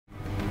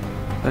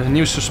There's a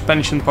new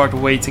suspension part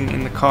waiting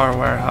in the car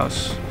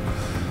warehouse.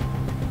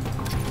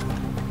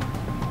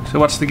 So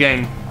what's the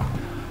gain?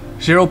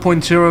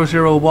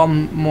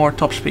 0.001 more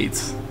top speed.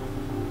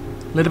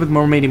 A little bit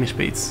more medium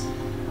speed.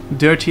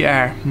 Dirty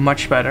air,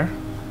 much better.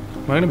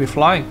 We're gonna be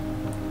flying.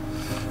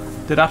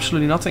 Did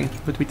absolutely nothing,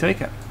 but we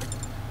take it.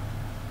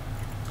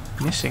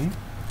 Missing?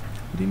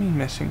 What do you mean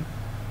missing?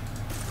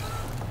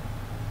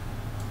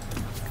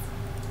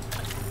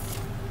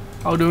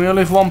 Oh, do we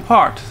only have one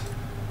part?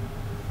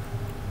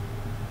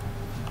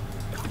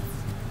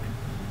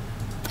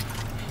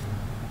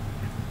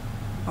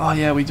 Oh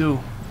yeah, we do.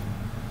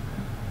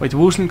 Wait,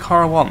 who's in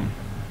car 1?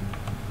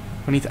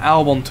 We need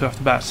L1 to have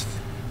the best.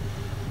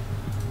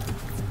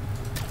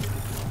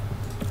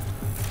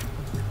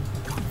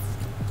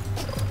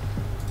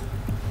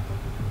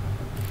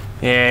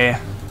 Yeah.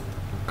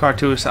 Car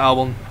 2 is the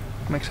L1.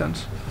 Makes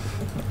sense.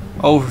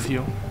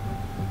 Overview.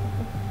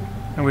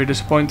 And we're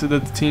disappointed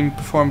that the team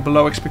performed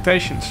below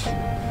expectations.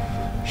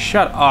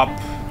 Shut up.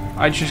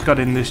 I just got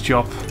in this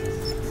job.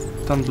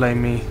 Don't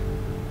blame me.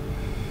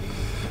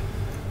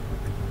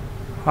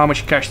 How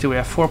much cash do we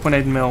have?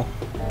 4.8 mil.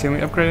 Can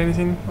we upgrade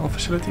anything? All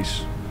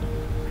facilities?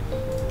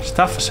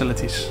 Staff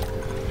facilities.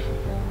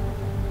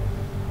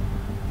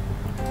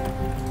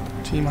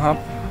 Team hub.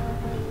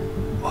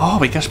 Oh,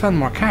 we can spend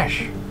more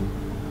cash.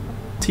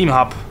 Team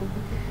hub.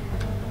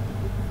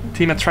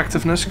 Team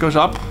attractiveness goes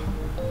up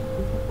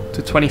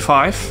to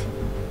 25.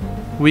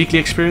 Weekly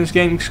experience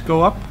gains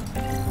go up.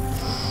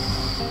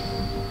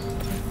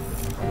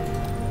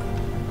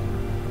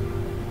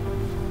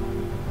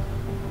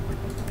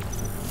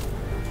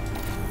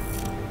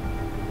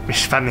 We're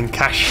spending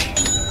cash.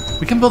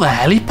 We can build a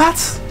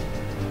helipad?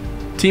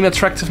 Team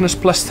attractiveness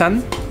plus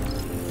 10.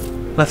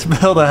 Let's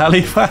build a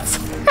helipad.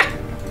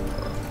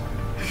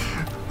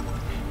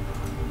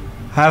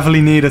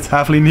 Heavily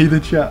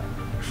needed, yeah.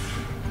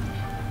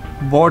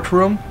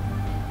 Boardroom.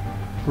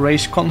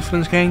 Raise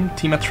confidence gain.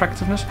 Team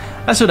attractiveness.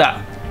 Let's do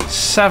that.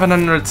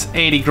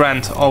 780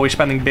 grand. Oh, we're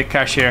spending big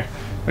cash here.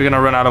 We're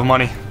gonna run out of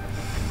money.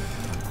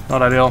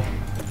 Not ideal.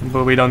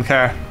 But we don't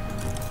care.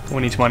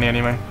 We need money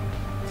anyway.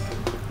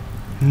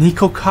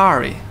 Nico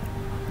Kari.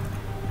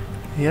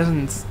 He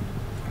hasn't...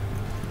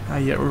 I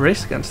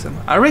raced against him.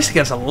 I raced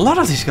against a lot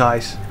of these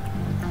guys.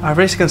 I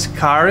raced against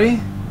Kari.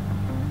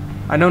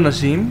 I know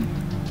Nazim.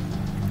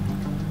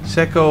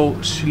 Seko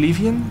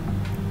Sulivian.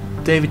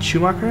 David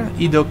Schumacher.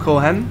 Ido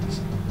Cohen.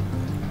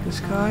 This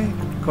guy.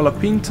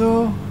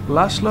 Colapinto.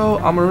 Laszlo.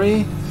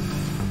 Amari.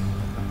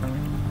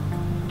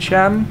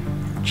 Cham.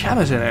 Cham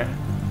is in there.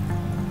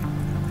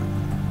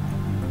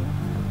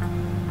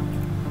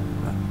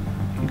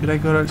 Could I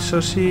go to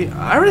Sosi?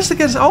 I raced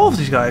against all of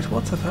these guys.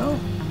 What the hell?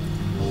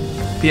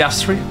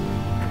 Piastri.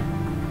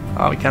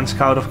 Oh, we can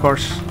scout, of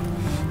course.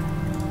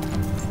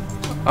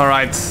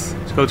 Alright,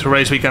 let's go to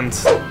race weekend.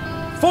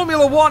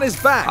 Formula 1 is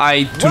back.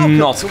 I do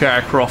not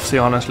care,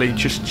 Crofty, honestly.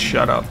 Just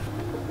shut up.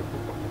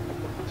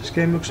 This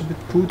game looks a bit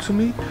poo to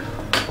me.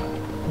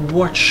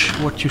 Watch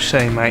what you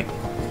say, mate.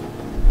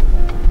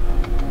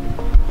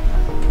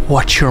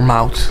 Watch your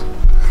mouth.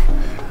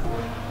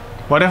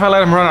 What if I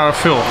let him run out of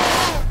fuel?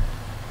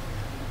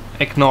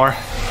 Ignore.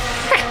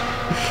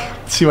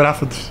 Let's see what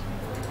happens.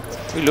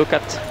 We look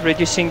at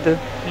reducing the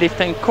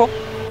lift and co.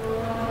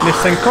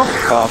 Lift and co?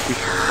 Copy.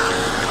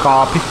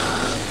 Copy.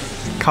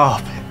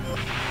 Copy.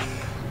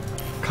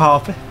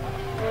 Copy.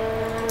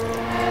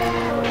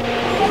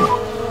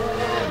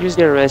 Use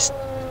the rest.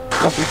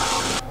 Copy.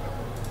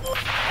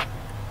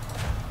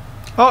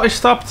 Oh, he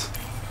stopped.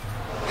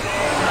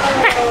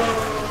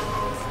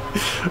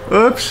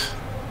 Oops.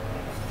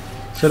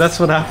 So that's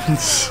what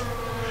happens.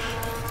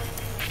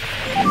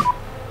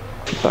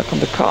 Back on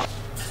the car.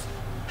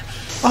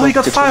 Oh, he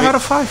got 5 out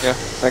of 5. Yeah,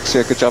 thanks.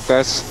 Yeah, good job,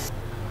 guys.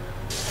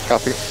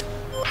 Copy.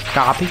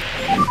 Copy.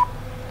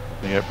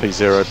 Yeah,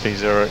 P0,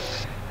 P0.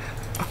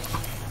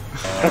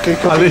 Okay,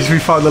 copy. At least we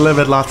found the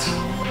limit, lads.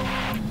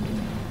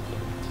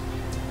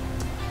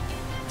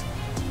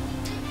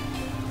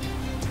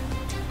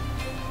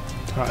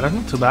 Alright, that's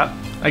not too bad.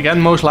 Again,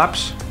 most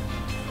laps.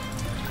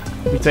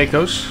 We take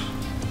those.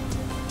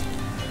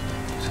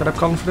 Set up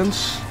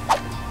confidence.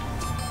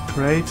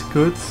 Great,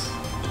 good.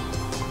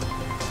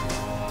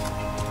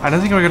 I don't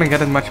think we're gonna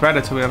get it much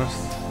better, to be honest.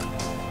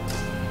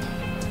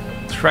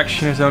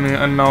 Traction is only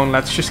unknown.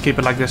 Let's just keep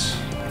it like this.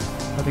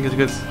 I think it's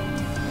good.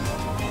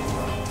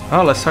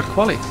 Oh, let's start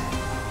quali.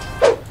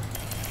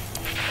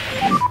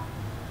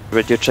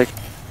 Radio check.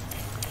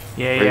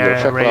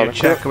 Yeah, radio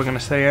check. We're gonna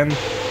stay in.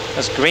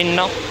 That's green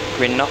now.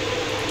 Green now.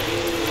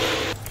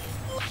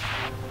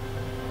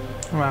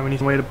 Alright, we need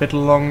to wait a bit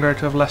longer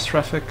to have less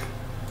traffic.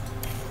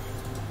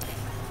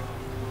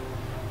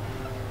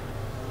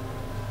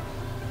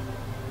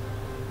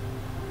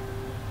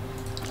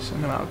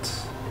 Send them out.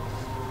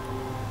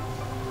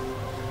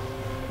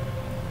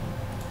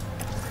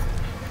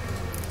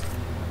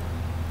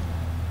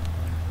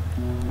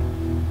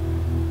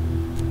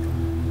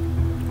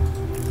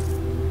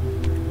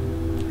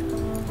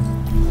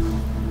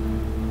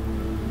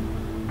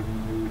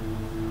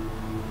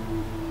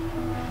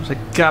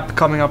 There's a gap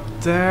coming up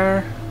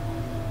there.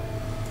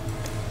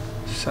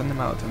 Send them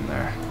out in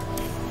there.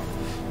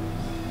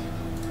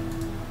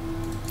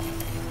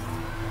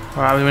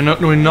 Alright, we're not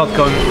going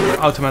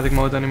automatic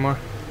mode anymore.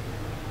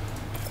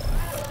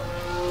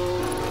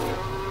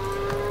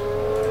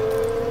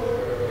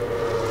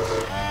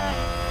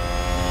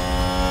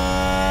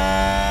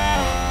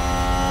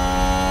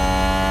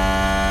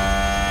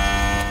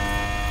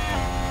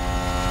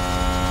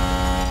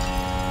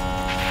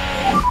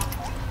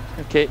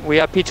 Okay, we're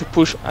happy to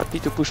push,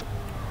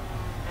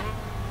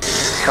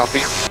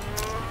 Copy.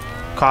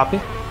 Copy.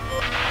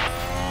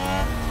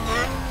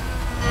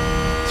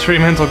 3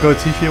 mental go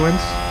TV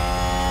wins.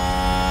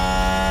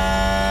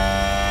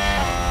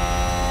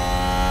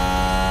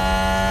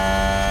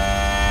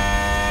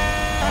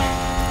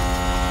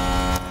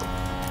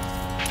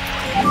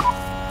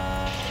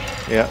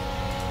 Yeah.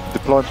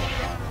 Deploy.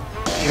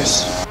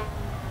 Yes.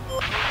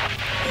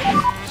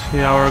 See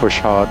how our Push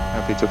hard.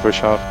 Happy to push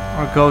hard.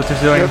 goat is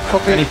doing. Yeah,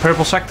 copy. Any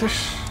purple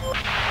sectors?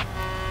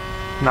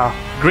 No.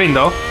 Green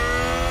though.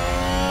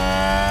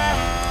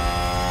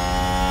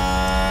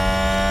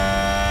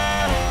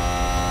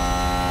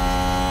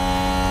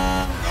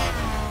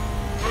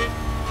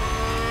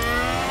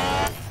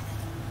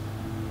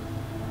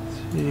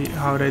 See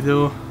how they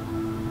do.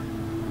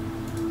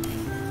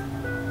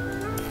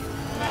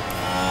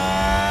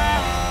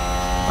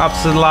 Up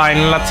to the line,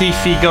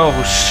 Latifi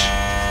goes.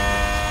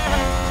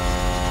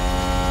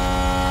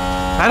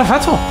 Ahead of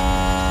Vettel.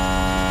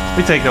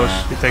 We take those,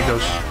 we take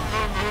those.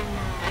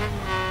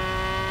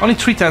 Only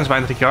 3 tenths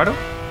behind Ricciardo.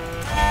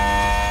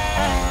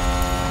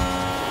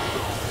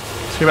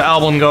 See where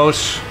Albon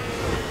goes.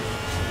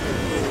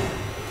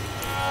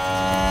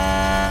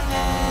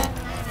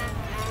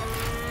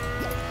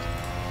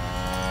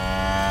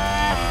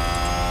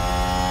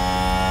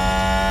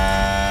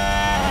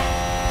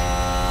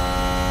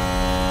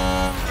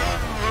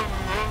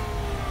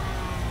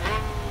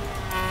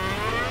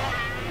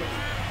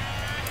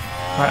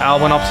 Alright,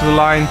 Albon up to the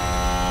line.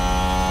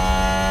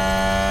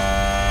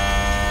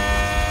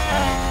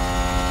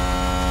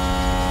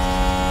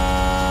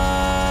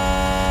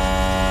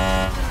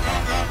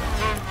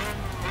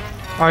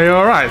 Are you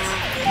alright?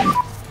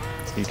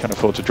 You can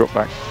afford to drop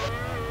back.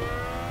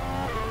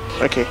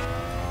 Okay.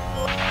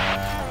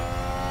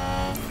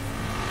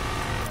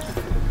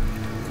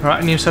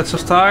 Alright, new sets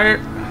of tire.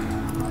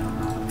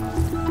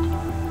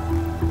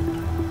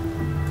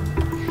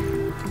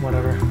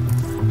 Whatever.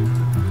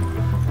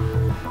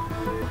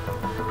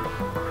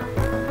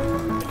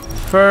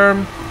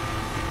 Firm.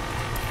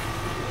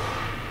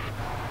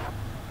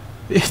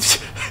 It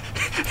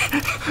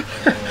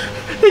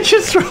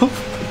just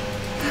drove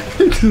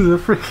into the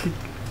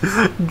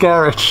freaking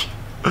garage.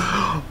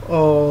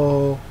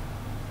 Oh.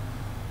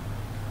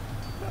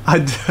 I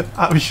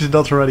was just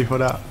not ready for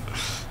that.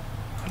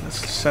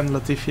 Let's send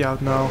Latifi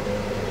out now.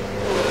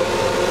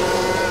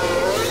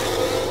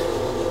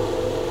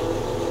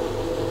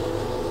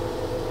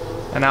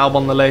 And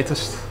Albon the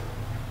latest.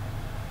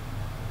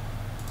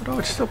 Although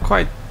it's still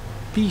quite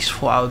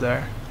peaceful out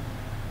there.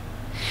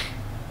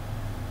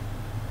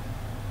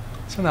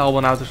 Send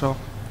Albon out as well.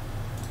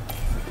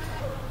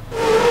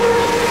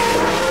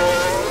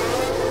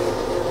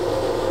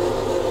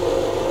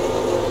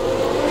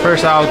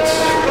 First out,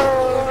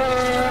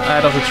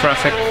 out of the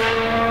traffic.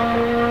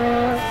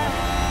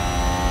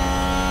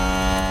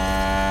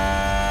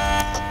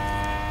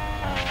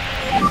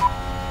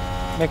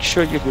 make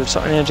sure you build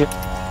some energy.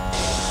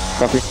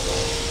 Copy.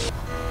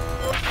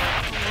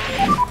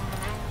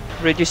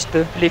 Reduce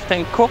the lift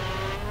and core.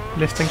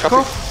 Lift and Copy.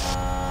 core.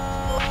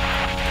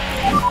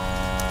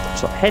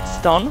 So heads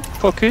down,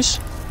 focus.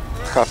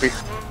 Copy.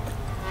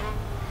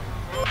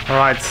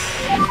 Alright,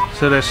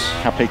 so this.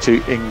 Happy to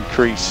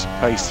increase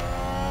pace.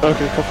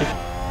 Okay, copy.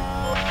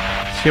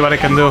 See what I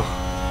can do.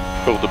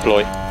 Full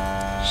deploy.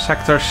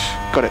 Sectors,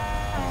 Got it.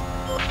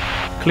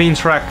 clean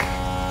track.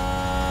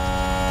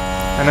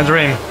 And a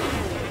dream.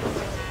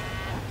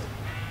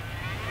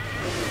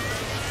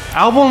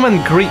 Albon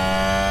went green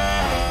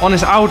on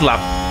his outlap.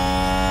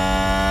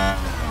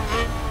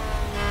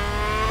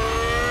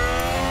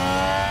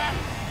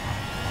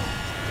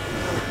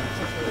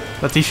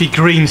 Latifi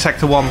green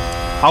sector 1.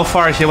 How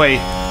far is he away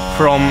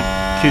from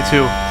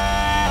Q2?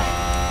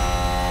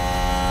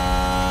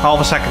 Half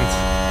a second.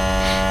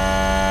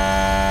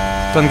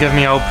 Don't give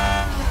me hope.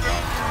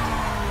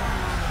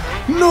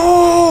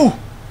 No!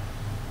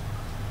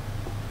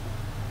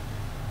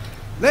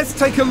 Let's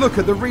take a look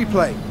at the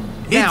replay.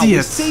 Now we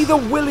Idiot. see the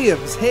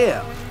Williams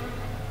here.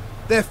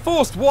 They're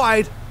forced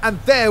wide, and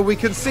there we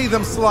can see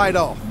them slide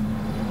off.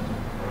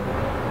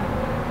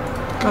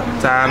 God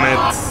damn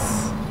it.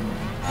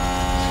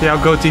 See how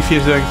GoTV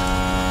is doing.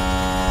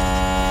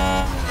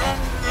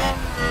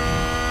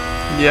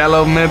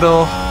 Yellow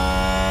middle.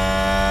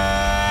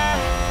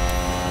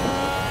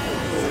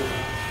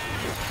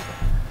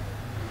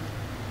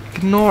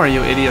 Ignore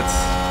you idiots.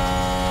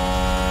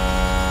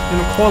 In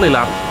a quali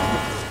lap.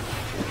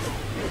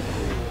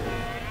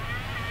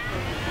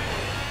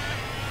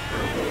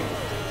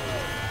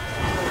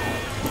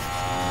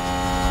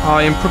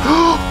 I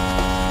improve.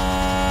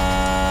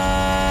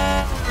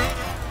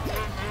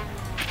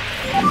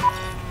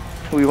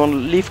 We want to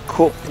leave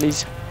Co,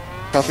 please.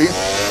 Copy.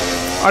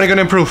 Are they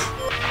gonna improve?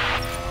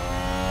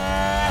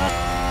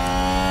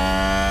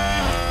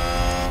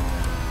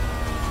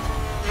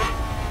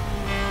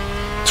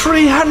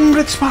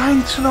 $300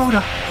 behind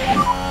Tsunoda.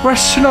 Where's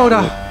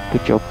Tsunoda?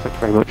 Good job. Thank you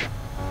very much.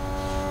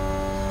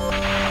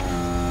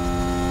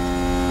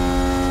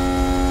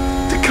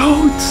 The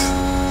goat.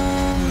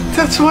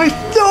 That's why.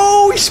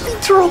 No, his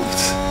speed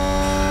dropped.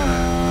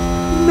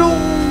 No.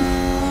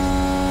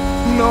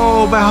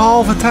 No, by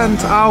half a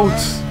tenth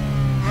out.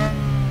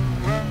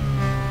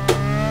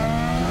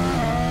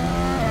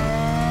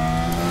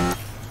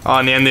 Oh,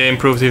 in the end they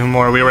improved even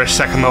more. We were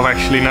second off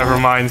actually, never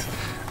mind.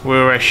 We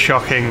were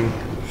shocking.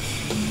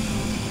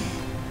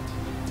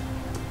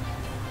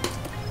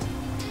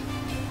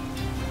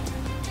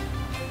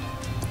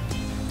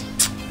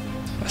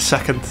 A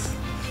second.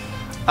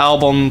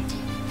 Albon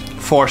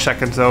 4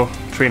 seconds though,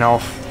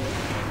 3.5.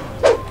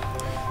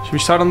 Should we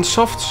start on the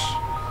softs?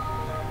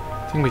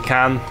 I think we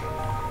can.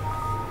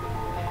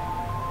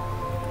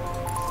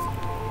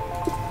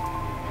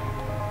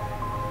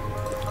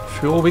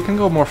 Fuel, we can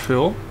go more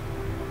fuel.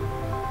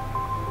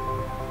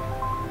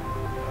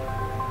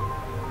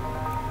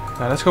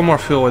 Yeah, let's go more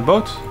fuel with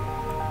both.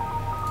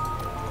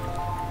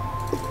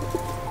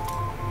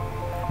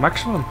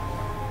 Maximum.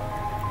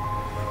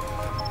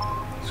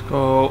 Let's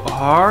go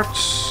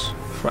hards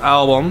for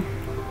Albon,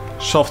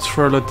 softs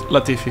for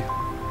Latifi.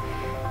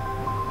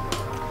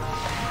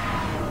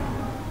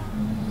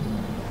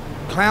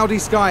 Cloudy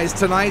skies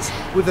tonight,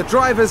 with the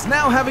drivers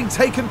now having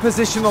taken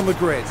position on the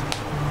grid.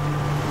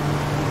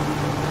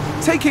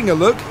 Taking a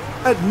look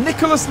at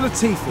Nicholas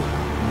Latifi.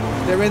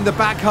 They're in the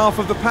back half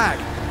of the pack,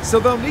 so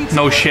they'll need to...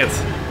 No shit.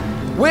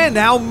 We're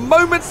now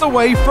moments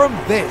away from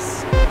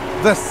this,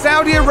 the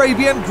Saudi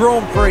Arabian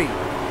Grand Prix.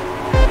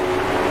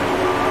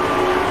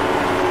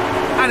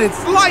 And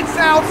it's lights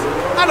out,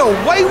 and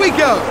away we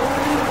go.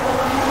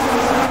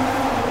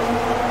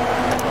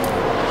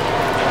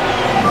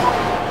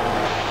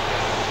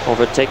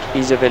 Overtake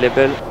is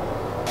available.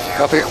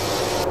 Copy.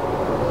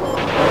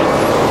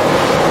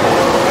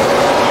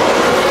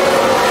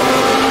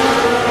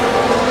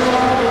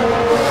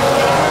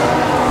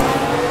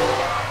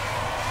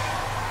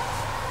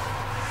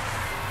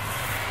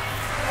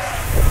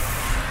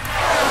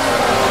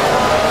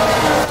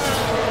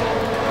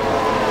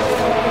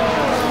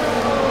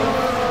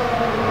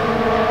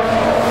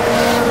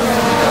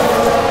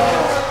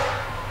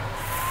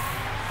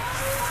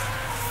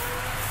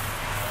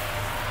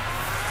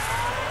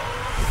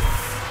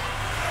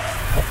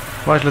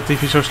 Why is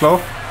Latifi so slow?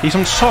 He's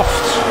on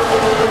softs.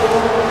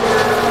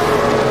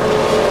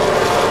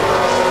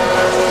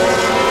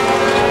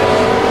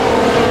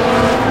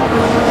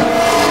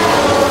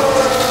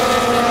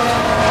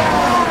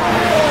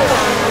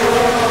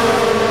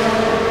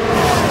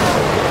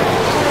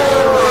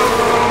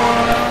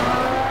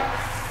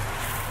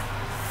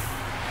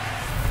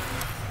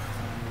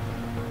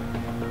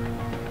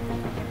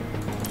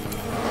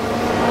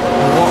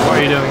 What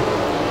are you doing?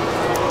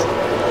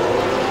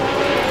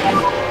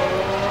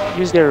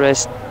 Use the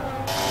rest.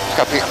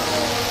 Copy.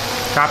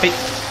 Copy.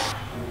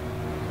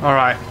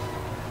 Alright.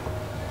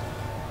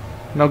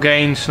 No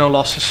gains, no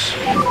losses.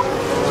 You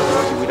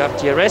will have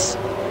DRS.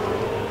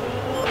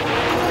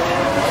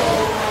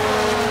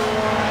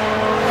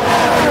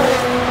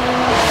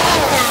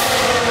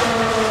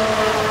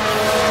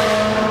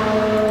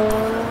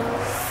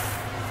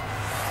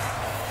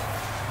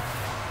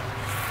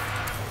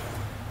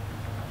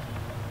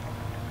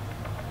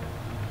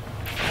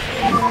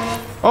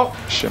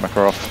 Oh,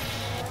 Schumacher off.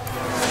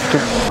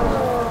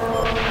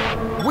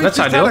 We That's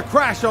just ideal. had a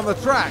crash on the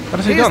track. What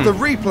has he Here's done? the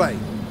replay.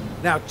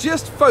 Now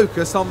just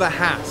focus on the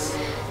Haas.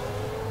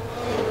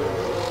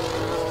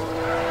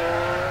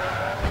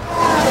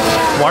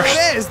 washed.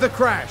 There's the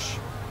crash.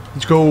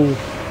 Let's go.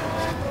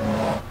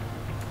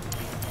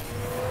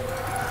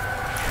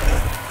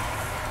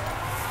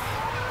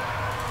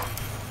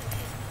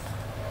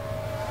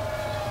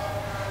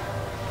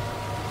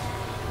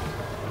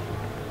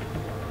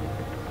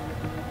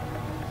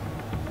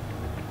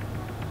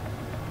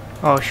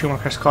 Oh,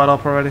 Schumacher's caught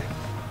up already.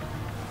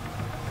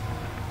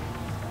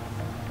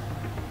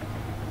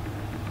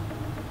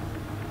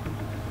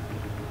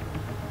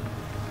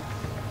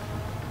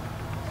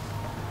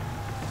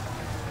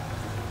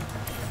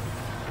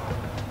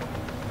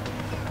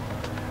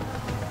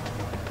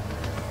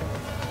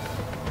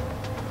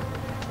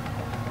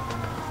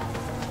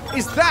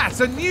 Is that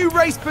a new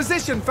race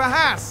position for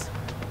Haas?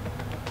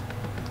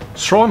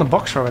 Stroll in the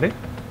box already.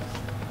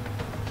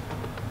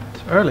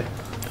 It's early.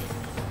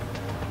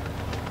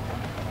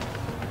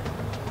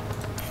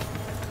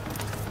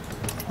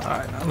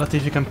 Alright, now let's see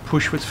if you can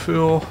push with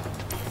fuel.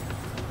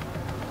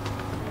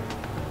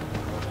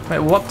 Wait,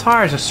 what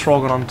tires is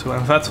Stroll going onto?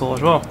 And Vettel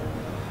as well.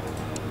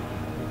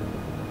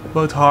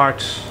 Both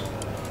hards.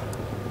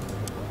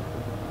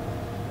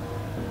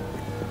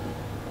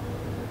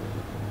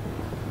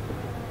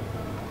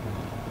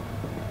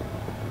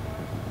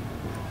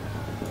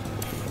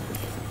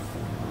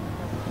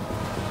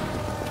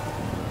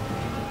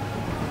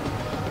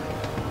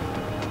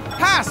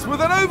 Gas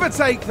with an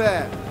overtake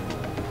there.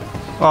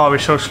 Oh, we're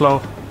so slow.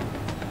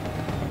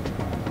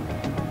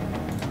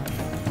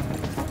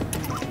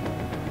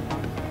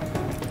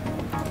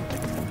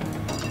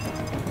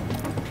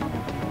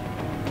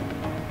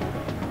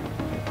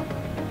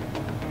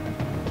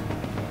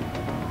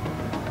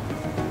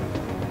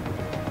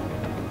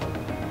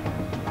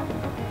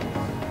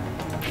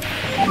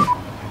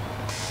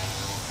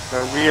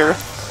 The rear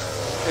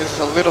is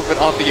a little bit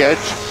on the edge.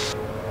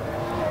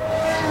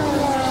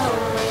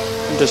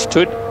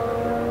 Understood.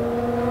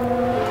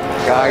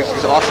 Guys,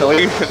 these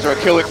oscillations are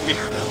killing me.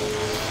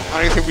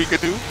 Anything we could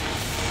do?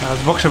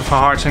 Let's box him for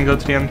hearts and go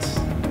to the end.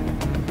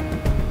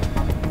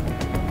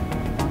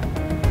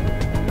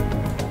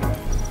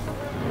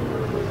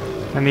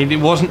 And he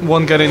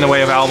won't get in the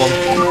way of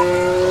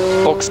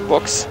Albon. Box,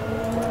 box.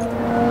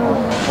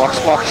 Box,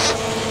 box.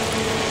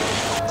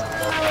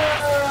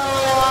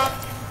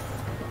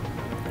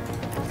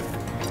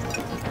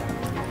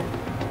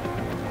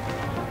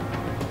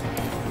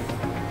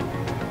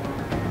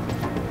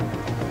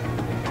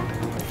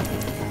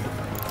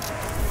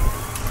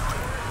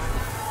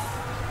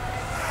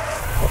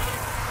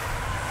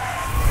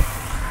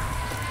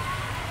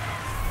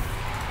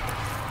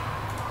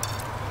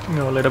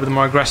 Go a little bit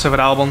more aggressive at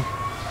Albon.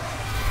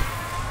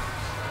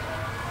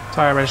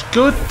 Tire is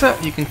good.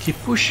 You can keep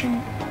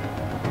pushing.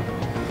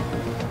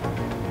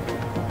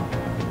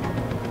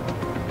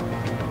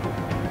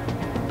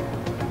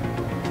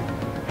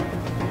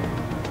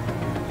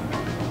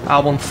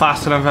 Albon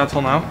faster than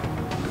Vettel now.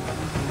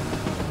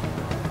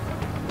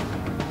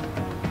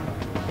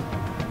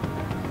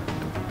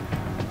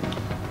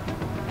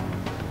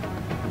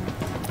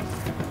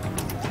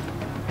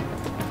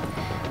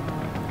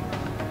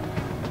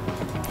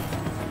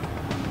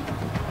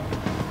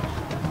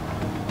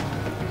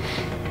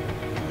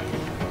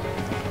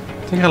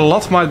 I think a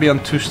lot might be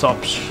on 2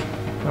 stops.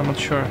 I'm not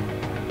sure.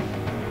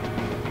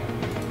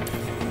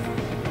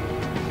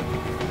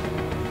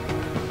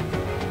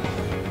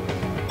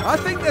 I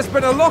think there's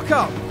been a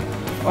lockup.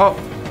 Oh.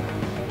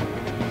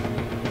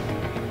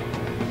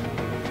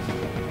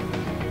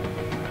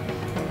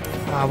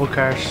 Ah, who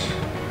cares?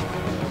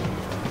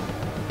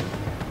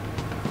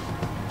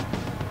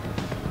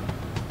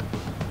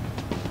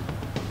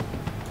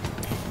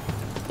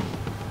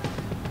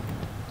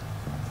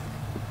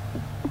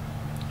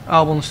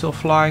 Albon's still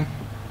flying.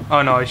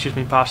 Oh no, he's just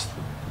been passed.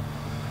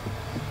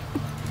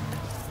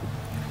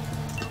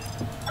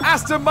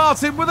 Aston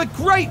Martin with a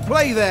great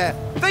play there.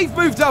 They've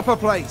moved up a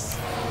place.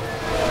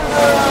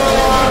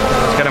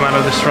 Let's get him out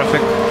of this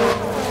traffic.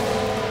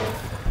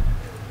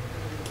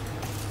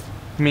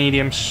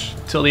 Mediums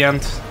till the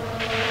end.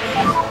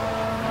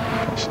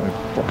 So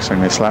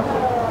boxing this lap.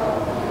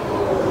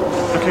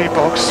 Okay,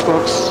 box,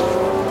 box.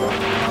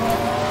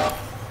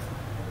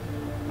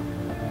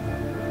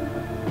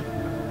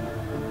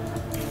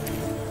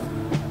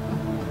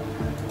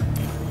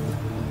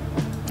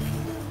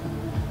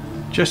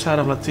 Just out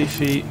of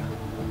Latifi.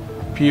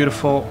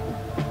 Beautiful.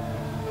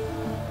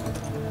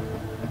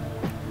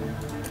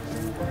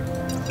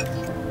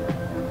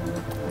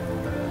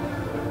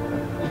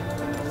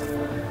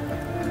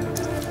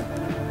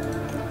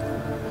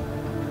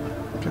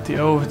 Get the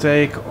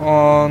overtake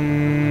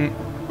on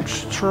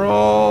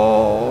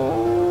Stroll.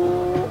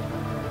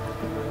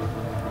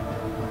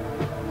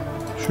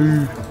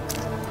 Shoo.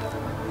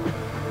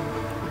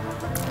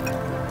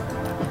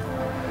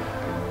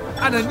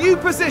 And a new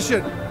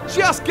position.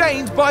 Just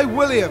gained by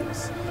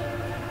Williams.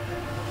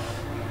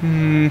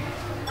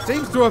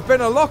 Seems to have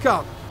been a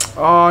lockup.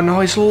 Oh no,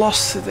 he's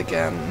lost it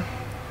again.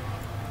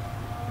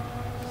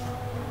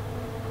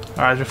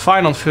 Alright, we're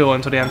fine on fuel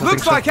into the end.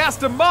 Looks like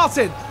Aston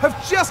Martin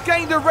have just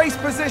gained a race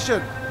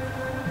position.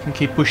 We can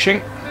keep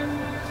pushing.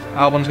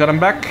 Albon's got him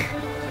back.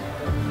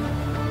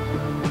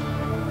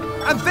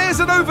 And there's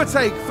an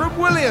overtake from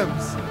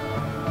Williams.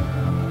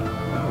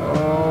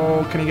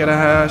 Oh, can he get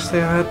ahead?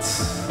 Stay ahead.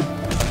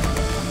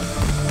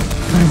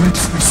 They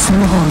reached me so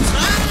hard.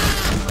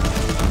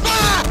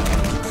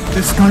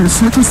 This guy is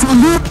such a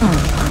salute.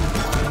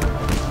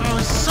 Oh,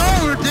 it's so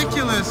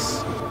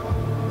ridiculous.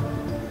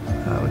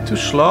 We're too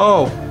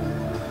slow.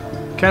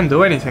 Can't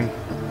do anything.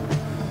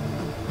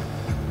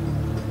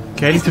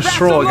 Okay, need to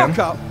Stroll again.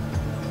 Lockup.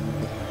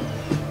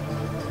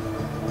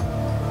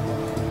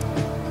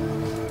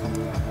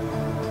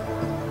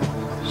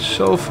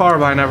 So far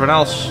behind everyone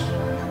else.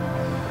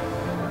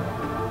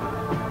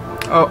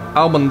 Oh,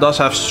 Albon does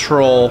have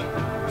Stroll.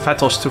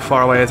 Vettel's too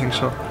far away, I think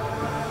so.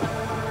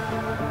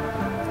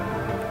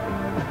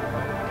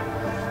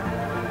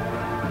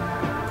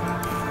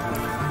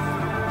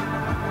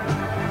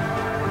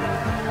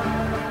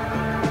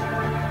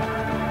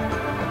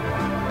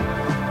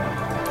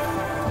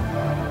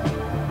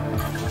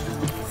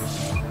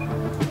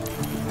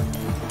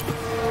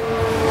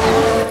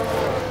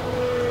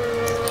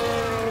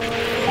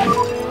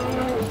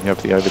 You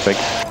have the overtake.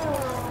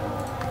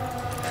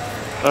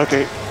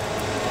 Okay.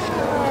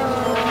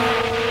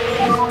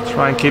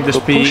 Try and keep this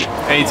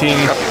P18.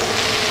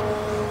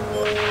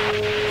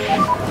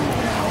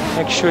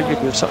 Make sure you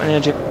give some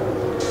energy.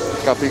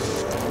 Copy.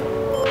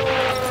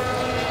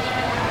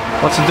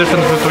 What's the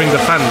difference between the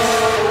fence?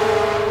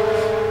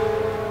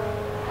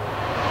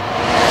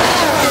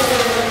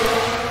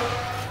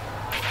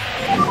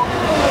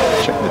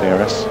 Check the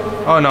DRS.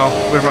 Oh no,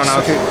 we've run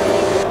out.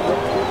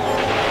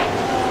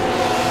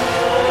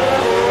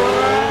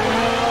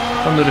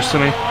 Don't do this to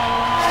me.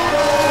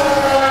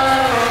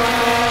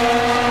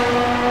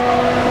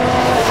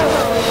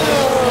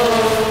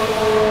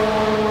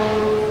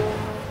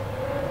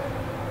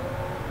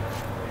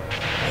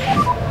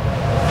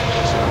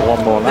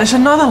 One more lap. There's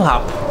another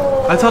lap.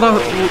 I thought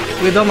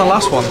we'd done the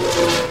last one.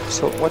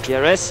 So what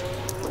DRS?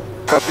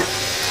 Copy.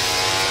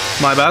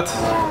 My bad.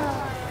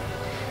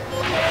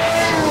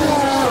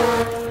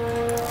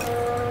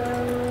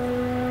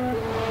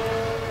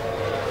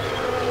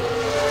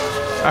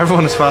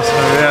 Everyone is faster,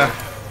 yeah.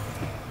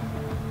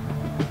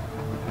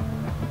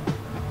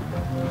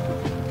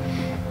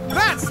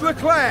 That's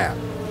Leclerc!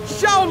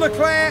 Charles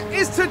Leclerc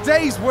is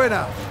today's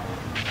winner!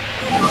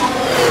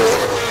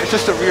 It's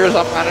just the rears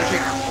I'm managing.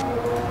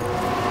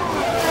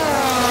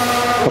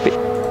 Copy.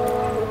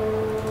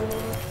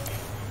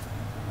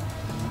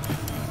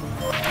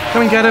 Can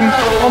we get him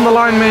on the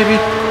line, maybe?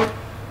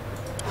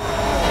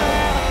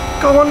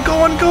 Go on, go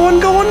on, go on,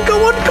 go on,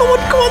 go on, go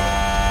on, go on!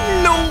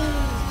 No!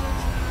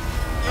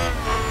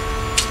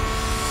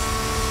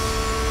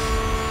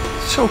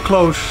 So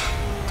close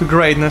to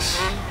greatness.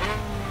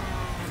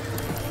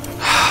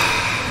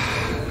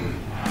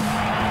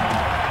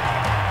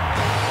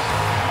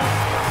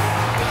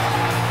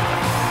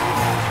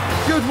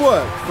 Good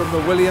work from the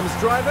Williams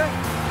driver.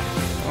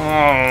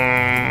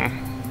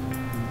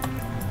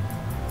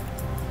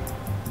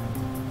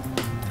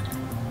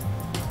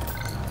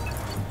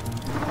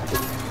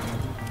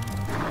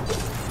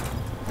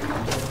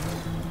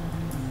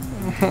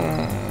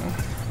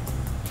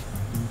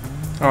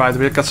 Alright,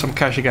 we'll get some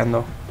cash again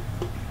though.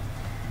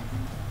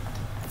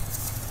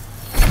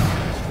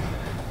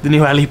 The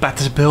new helipad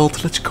is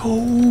built. Let's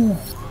go.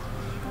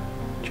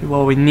 Gee,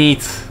 what we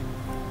need.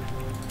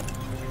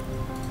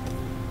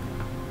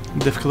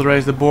 Difficult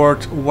race. The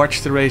board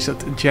watched the race at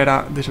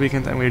Jeddah this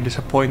weekend and we're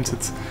disappointed.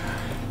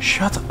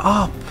 Shut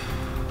up.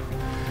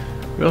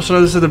 We also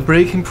noticed that the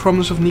braking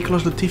performance of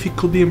Nicolas Latifi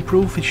could be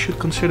improved. We should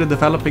consider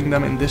developing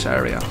them in this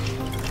area.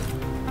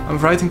 I'm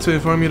writing to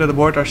inform you that the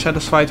board are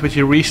satisfied with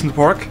your recent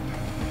work.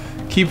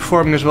 Keep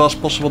performing as well as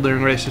possible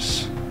during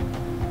races.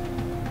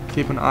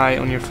 Keep an eye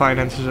on your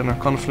finances and our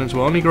confidence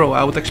will only grow.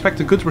 I would expect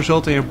a good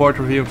result in your board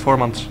review in 4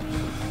 months.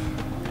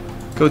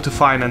 Go to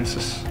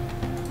finances.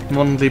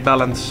 Monthly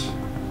balance.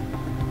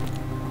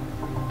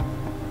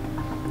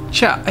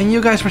 Tja, and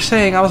you guys were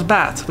saying I was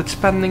bad with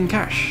spending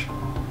cash.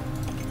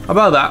 How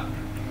about that?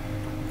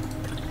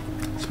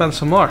 Spend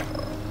some more.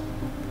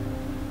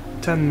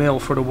 10 mil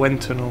for the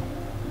wind tunnel.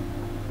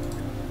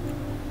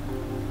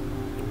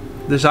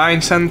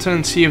 Design center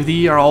and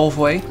CFD are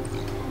halfway.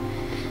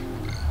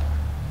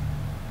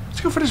 Let's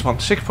go for this one.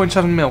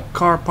 6.7 mil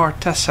car part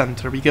test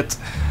center. We get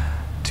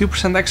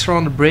 2% extra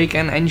on the brake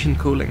and engine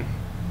cooling.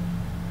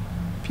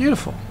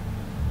 Beautiful.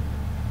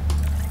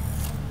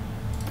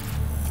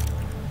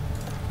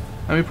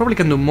 And we probably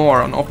can do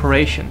more on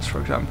operations, for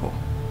example.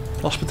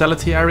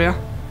 Hospitality area,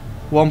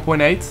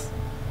 1.8.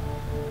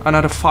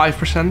 Another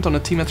 5% on the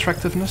team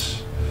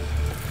attractiveness.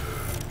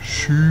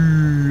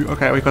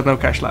 Okay, we've got no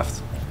cash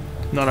left.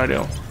 Not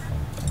ideal.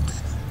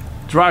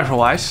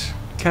 Driver-wise,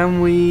 can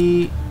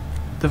we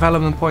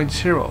development point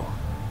 0?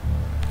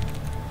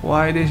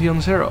 Why is he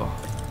on 0?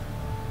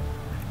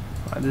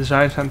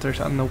 Design center is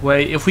on the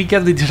way. If we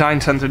get the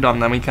design center done,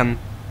 then we can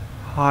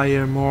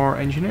hire more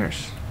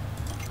engineers.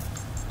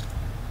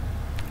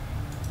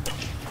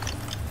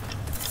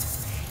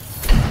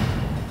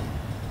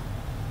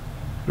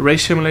 The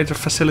race simulator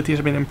facility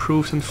has been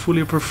improved and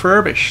fully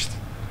refurbished.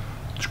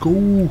 Let's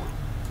go.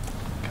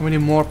 Can we do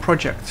more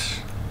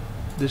projects?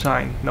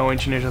 Design. No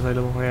engineers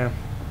available, yeah.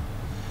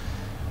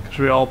 Because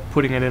we're all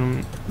putting it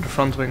in the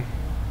front wing.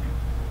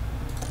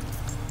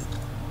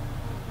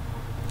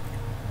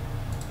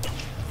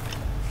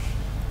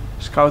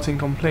 Scouting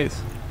complete.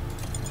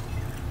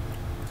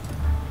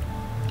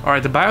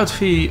 Alright, the buyout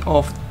fee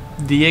of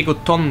Diego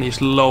Tonni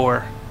is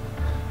lower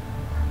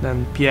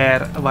than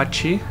Pierre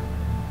Vacci.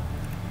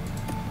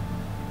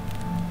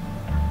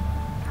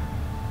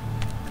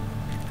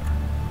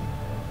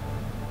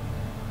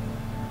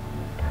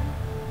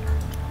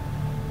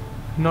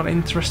 Not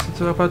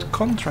interested about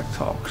contract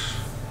talks.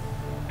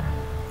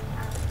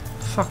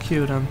 Fuck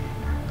you then.